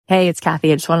Hey, it's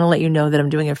Cathy. I just want to let you know that I'm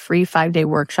doing a free 5-day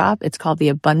workshop. It's called the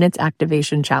Abundance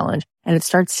Activation Challenge, and it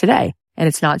starts today. And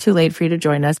it's not too late for you to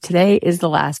join us. Today is the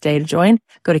last day to join.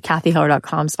 Go to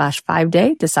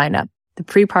cathyheller.com/5day to sign up. The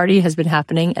pre-party has been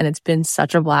happening and it's been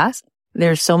such a blast.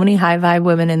 There's so many high vibe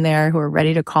women in there who are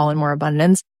ready to call in more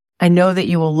abundance. I know that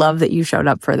you will love that you showed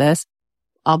up for this.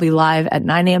 I'll be live at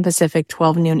 9 a.m. Pacific,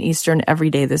 12 noon Eastern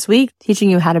every day this week,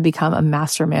 teaching you how to become a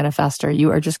master manifester.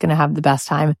 You are just going to have the best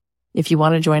time. If you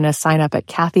want to join us, sign up at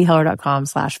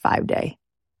cathyheller.com/5day.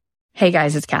 Hey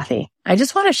guys, it's Cathy. I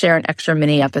just want to share an extra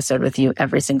mini episode with you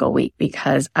every single week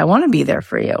because I want to be there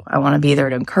for you. I want to be there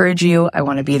to encourage you. I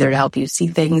want to be there to help you see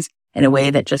things in a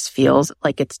way that just feels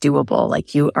like it's doable,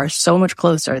 like you are so much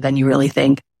closer than you really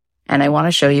think. And I want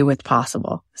to show you what's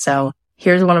possible. So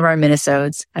here's one of our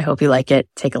minisodes. I hope you like it.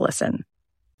 Take a listen.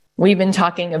 We've been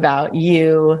talking about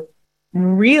you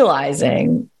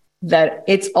realizing that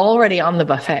it's already on the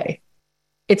buffet.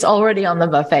 It's already on the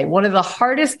buffet. One of the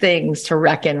hardest things to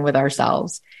reckon with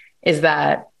ourselves is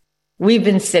that we've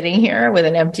been sitting here with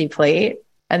an empty plate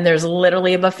and there's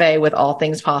literally a buffet with all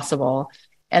things possible.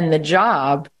 And the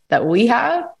job that we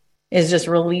have is just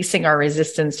releasing our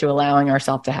resistance to allowing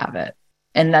ourselves to have it.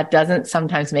 And that doesn't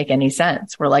sometimes make any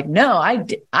sense. We're like, no, I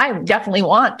definitely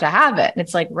want to have it. And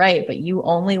it's like, right, but you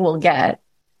only will get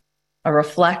a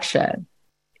reflection.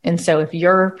 And so if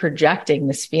you're projecting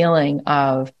this feeling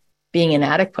of being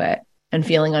inadequate and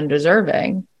feeling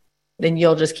undeserving, then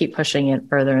you'll just keep pushing it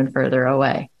further and further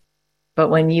away. But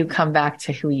when you come back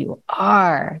to who you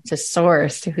are, to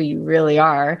source, to who you really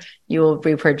are, you will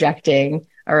be projecting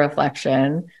a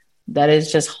reflection that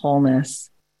is just wholeness.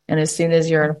 And as soon as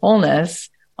you're in wholeness,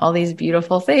 all these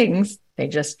beautiful things, they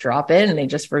just drop in and they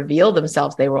just reveal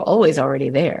themselves. They were always already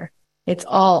there. It's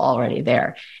all already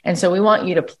there. And so we want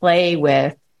you to play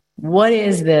with, what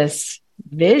is this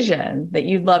vision that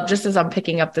you'd love? Just as I'm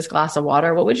picking up this glass of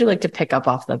water, what would you like to pick up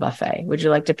off the buffet? Would you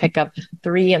like to pick up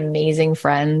 3 amazing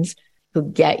friends who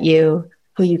get you,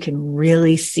 who you can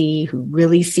really see, who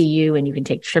really see you, and you can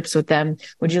take trips with them?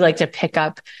 Would you like to pick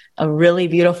up a really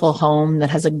beautiful home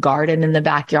that has a garden in the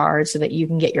backyard so that you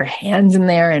can get your hands in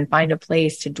there and find a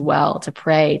place to dwell, to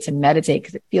pray, to meditate,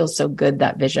 because it feels so good,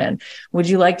 that vision? Would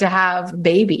you like to have a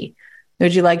baby?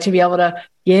 Would you like to be able to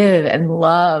give and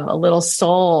love a little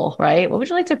soul, right? What would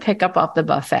you like to pick up off the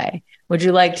buffet? Would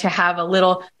you like to have a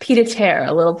little pied-à-terre,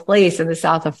 a little place in the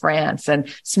south of France,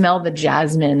 and smell the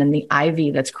jasmine and the ivy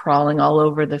that's crawling all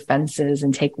over the fences,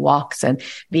 and take walks and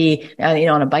be,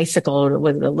 on a bicycle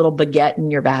with a little baguette in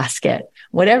your basket?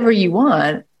 Whatever you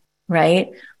want, right?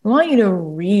 We want you to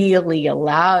really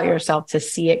allow yourself to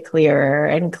see it clearer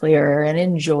and clearer and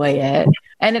enjoy it.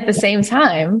 And at the same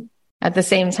time,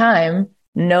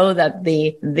 know that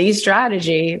the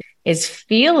strategy is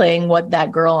feeling what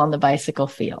that girl on the bicycle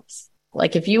feels.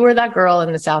 Like if you were that girl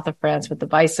in the south of France with the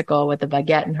bicycle, with the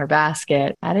baguette in her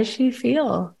basket, how does she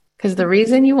feel? Because the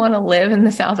reason you want to live in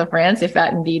the south of France, if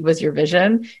that indeed was your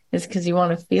vision, is because you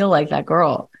want to feel like that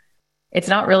girl. It's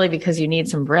not really because you need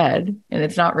some bread, and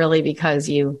it's not really because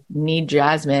you need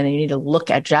jasmine and you need to look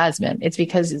at jasmine. It's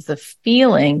because it's the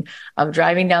feeling of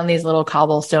driving down these little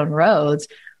cobblestone roads.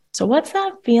 So what's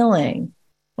that feeling?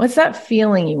 What's that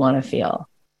feeling you want to feel?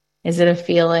 Is it a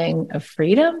feeling of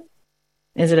freedom?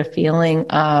 Is it a feeling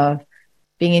of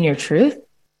being in your truth?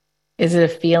 Is it a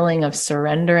feeling of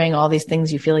surrendering all these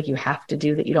things you feel like you have to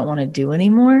do that you don't want to do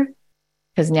anymore?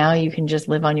 Because now you can just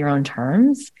live on your own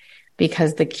terms.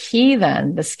 Because the key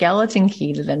then, the skeleton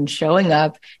key to then showing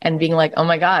up and being like, oh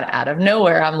my God, out of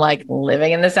nowhere, I'm like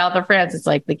living in the south of France. It's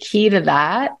like the key to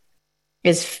that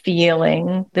is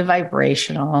feeling the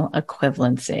vibrational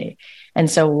equivalency. And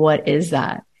so what is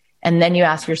that? And then you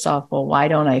ask yourself, well, why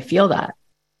don't I feel that?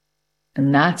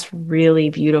 And that's really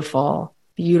beautiful,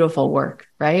 beautiful work,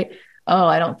 right? Oh,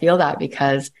 I don't feel that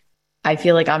because I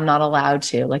feel like I'm not allowed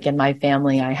to. Like in my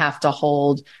family, I have to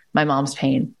hold my mom's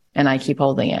pain and I keep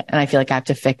holding it and I feel like I have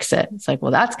to fix it. It's like,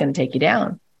 well, that's going to take you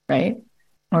down, right?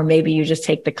 Or maybe you just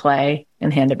take the clay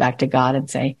and hand it back to God and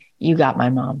say, you got my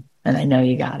mom and I know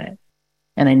you got it.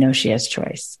 And I know she has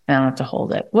choice and I don't have to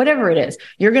hold it. Whatever it is,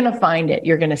 you're going to find it.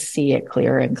 You're going to see it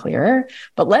clearer and clearer.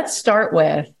 But let's start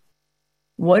with,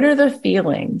 what are the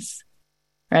feelings,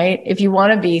 right? If you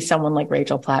want to be someone like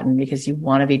Rachel Platten because you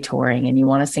want to be touring and you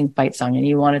want to sing Fight Song and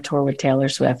you want to tour with Taylor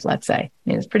Swift, let's say, I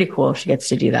mean, it's pretty cool if she gets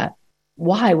to do that.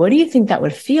 Why? What do you think that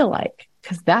would feel like?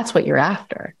 Because that's what you're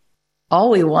after.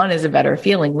 All we want is a better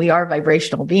feeling. We are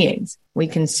vibrational beings. We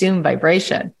consume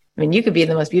vibration. I mean, you could be in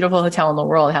the most beautiful hotel in the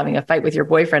world having a fight with your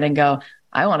boyfriend and go,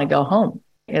 I want to go home.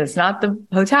 It's not the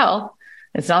hotel.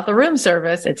 It's not the room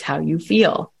service. It's how you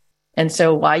feel. And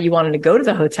so why you wanted to go to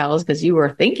the hotels, because you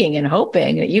were thinking and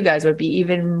hoping that you guys would be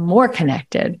even more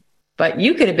connected. But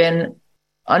you could have been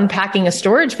unpacking a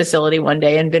storage facility one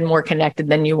day and been more connected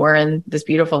than you were in this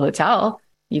beautiful hotel.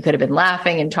 You could have been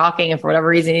laughing and talking and for whatever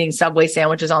reason eating Subway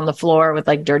sandwiches on the floor with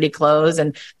like dirty clothes,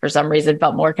 and for some reason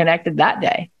felt more connected that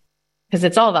day. Because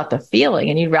it's all about the feeling,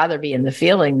 and you'd rather be in the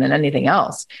feeling than anything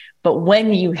else. But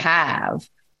when you have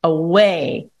a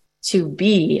way to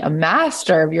be a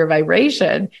master of your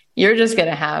vibration, you're just going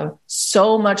to have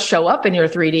so much show up in your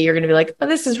 3D. You're going to be like, oh,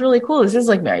 this is really cool. This is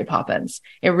like Mary Poppins.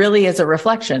 It really is a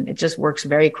reflection. It just works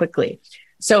very quickly.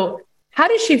 So how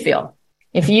does she feel?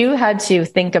 If you had to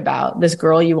think about this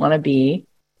girl you want to be,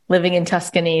 living in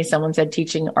Tuscany, someone said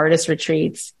teaching artist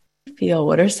retreats,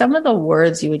 what are some of the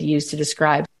words you would use to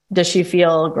describe? Does she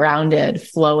feel grounded,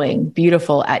 flowing,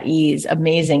 beautiful, at ease,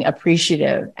 amazing,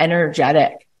 appreciative,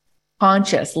 energetic,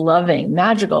 conscious, loving,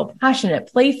 magical,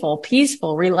 passionate, playful,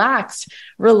 peaceful, relaxed,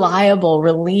 reliable,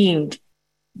 relieved,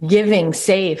 giving,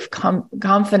 safe,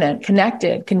 confident,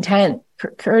 connected, content,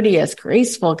 courteous,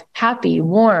 graceful, happy,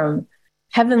 warm,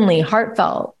 heavenly,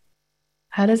 heartfelt?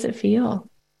 How does it feel?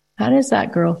 How does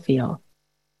that girl feel?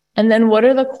 And then what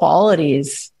are the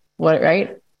qualities? What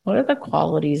are the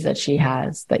qualities that she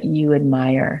has that you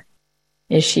admire?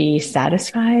 Is she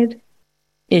satisfied?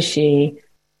 Is she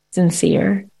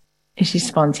sincere? Is she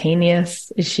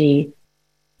spontaneous?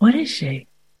 What is she?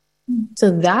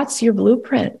 So that's your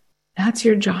blueprint. That's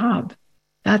your job.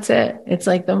 That's it. It's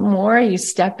like the more you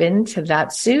step into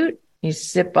that suit, you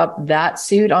zip up that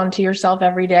suit onto yourself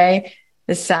every day,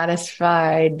 the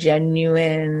satisfied,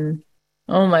 genuine,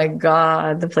 oh my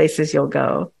God, the places you'll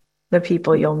go, the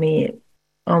people you'll meet.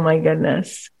 Oh my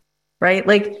goodness. Right?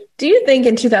 Like, do you think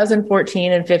in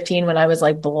 2014 and 15, when I was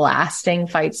like blasting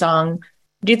Fight Song,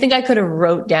 do you think I could have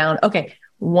wrote down, okay,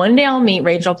 one day I'll meet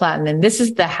Rachel Platten and this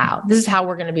is how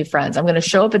we're going to be friends. I'm going to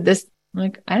show up at this.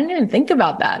 Like, I didn't even think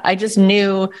about that. I just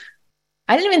knew,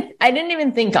 I didn't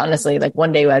even think, honestly, like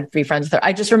one day I'd be friends with her.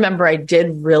 I just remember I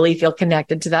did really feel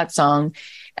connected to that song.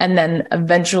 And then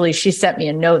eventually she sent me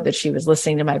a note that she was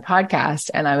listening to my podcast.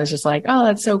 And I was just like, oh,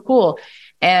 that's so cool.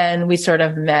 And we sort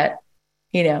of met,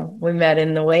 we met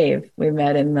in the wave. We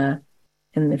met in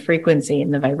the frequency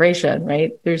and the vibration,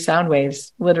 right? Through sound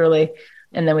waves, literally.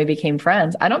 And then we became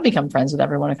friends. I don't become friends with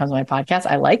everyone who comes to my podcast.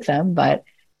 I like them, but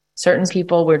certain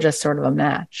people were just sort of a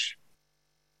match.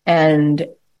 And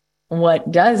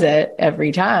what does it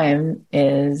every time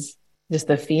is just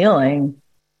the feeling,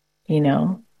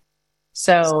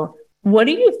 So what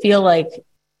do you feel like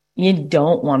you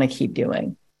don't want to keep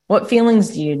doing? What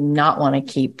feelings do you not want to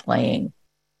keep playing?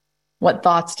 What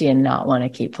thoughts do you not want to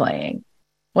keep playing?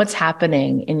 What's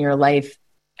happening in your life,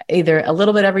 either a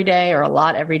little bit every day or a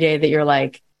lot every day, that you're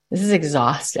like, this is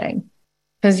exhausting?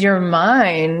 Because your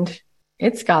mind,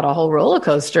 it's got a whole roller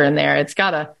coaster in there.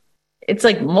 It's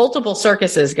like multiple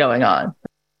circuses going on.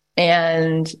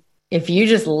 And if you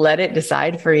just let it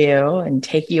decide for you and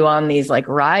take you on these like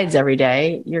rides every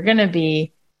day, you're going to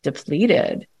be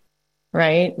depleted,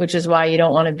 right? Which is why you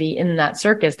don't want to be in that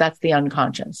circus. That's the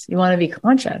unconscious. You want to be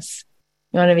conscious.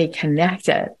 You want to be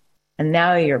connected. And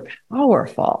now you're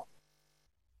powerful.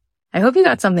 I hope you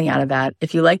got something out of that.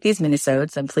 If you like these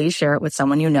minisodes, then please share it with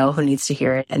someone you know who needs to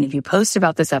hear it. And if you post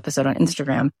about this episode on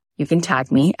Instagram, you can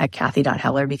tag me at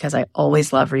Cathy.Heller, because I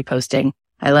always love reposting.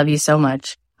 I love you so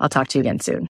much. I'll talk to you again soon.